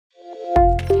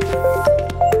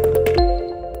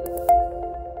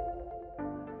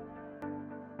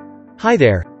Hi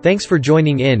there, thanks for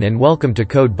joining in and welcome to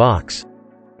BOXX.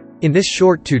 In this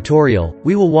short tutorial,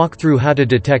 we will walk through how to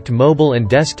detect mobile and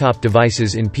desktop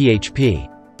devices in PHP.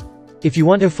 If you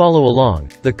want to follow along,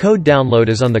 the code download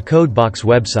is on the BOXX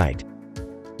website.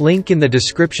 Link in the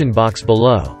description box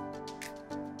below.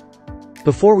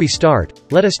 Before we start,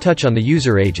 let us touch on the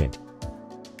user agent.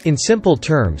 In simple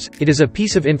terms, it is a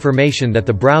piece of information that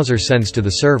the browser sends to the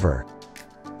server.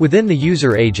 Within the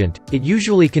user agent, it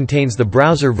usually contains the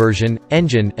browser version,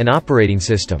 engine, and operating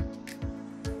system.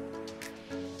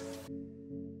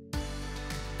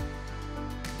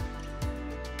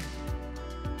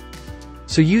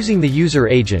 So using the user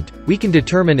agent, we can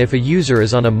determine if a user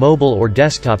is on a mobile or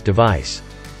desktop device.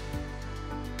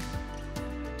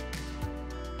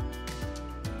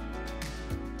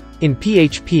 In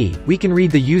PHP, we can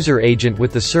read the user agent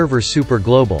with the server super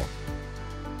global.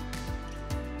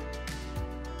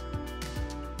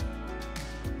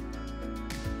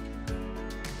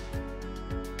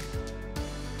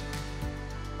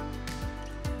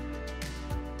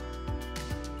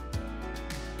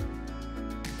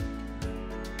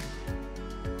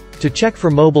 To check for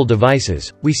mobile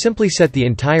devices, we simply set the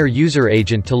entire user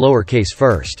agent to lowercase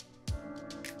first.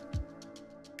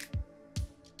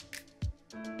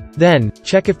 Then,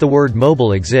 check if the word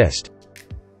mobile exists.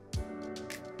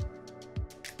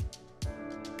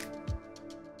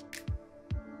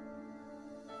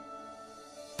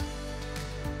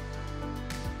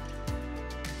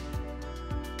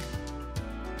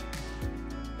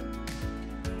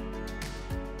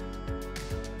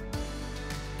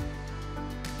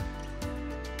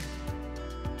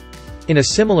 In a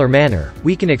similar manner,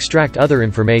 we can extract other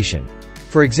information.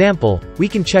 For example, we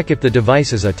can check if the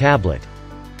device is a tablet.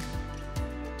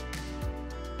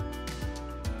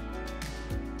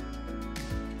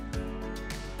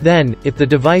 Then, if the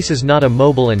device is not a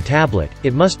mobile and tablet,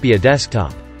 it must be a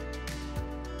desktop.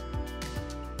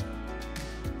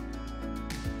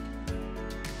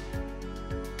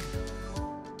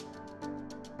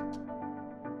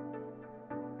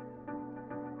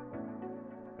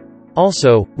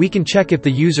 Also, we can check if the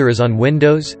user is on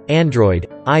Windows, Android,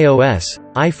 iOS,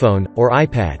 iPhone, or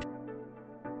iPad.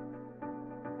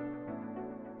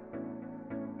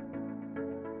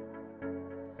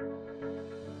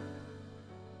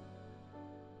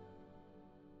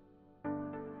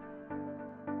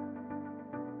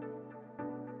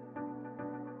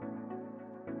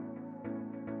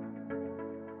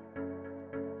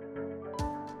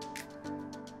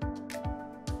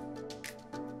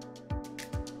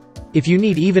 If you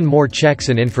need even more checks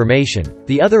and information,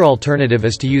 the other alternative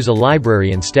is to use a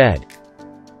library instead.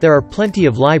 There are plenty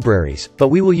of libraries, but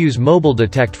we will use Mobile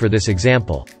Detect for this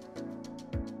example.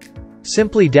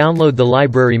 Simply download the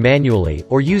library manually,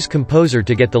 or use Composer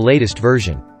to get the latest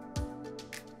version.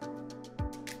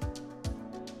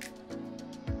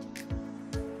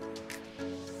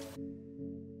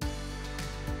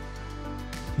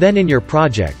 Then in your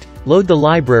project, load the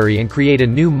library and create a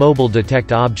new Mobile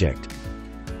Detect object.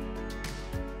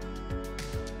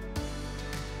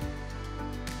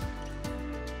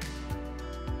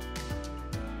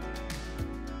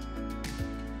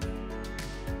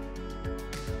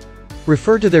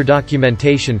 Refer to their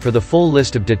documentation for the full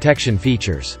list of detection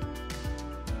features.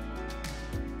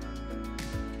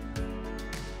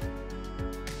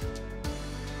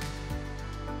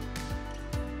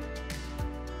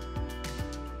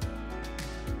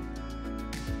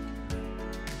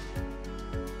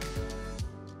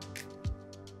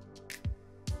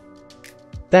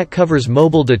 That covers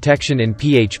mobile detection in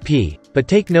PHP, but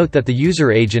take note that the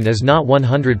user agent is not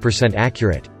 100%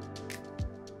 accurate.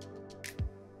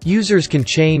 Users can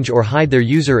change or hide their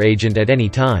user agent at any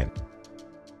time.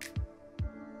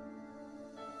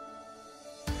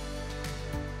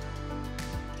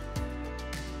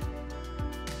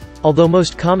 Although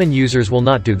most common users will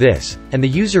not do this, and the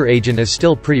user agent is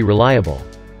still pretty reliable.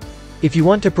 If you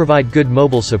want to provide good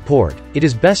mobile support, it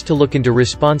is best to look into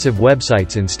responsive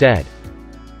websites instead.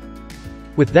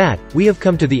 With that, we have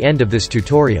come to the end of this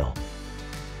tutorial.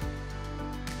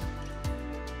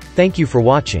 Thank you for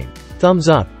watching. Thumbs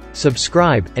up,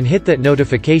 subscribe, and hit that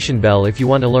notification bell if you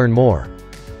want to learn more.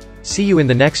 See you in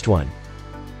the next one.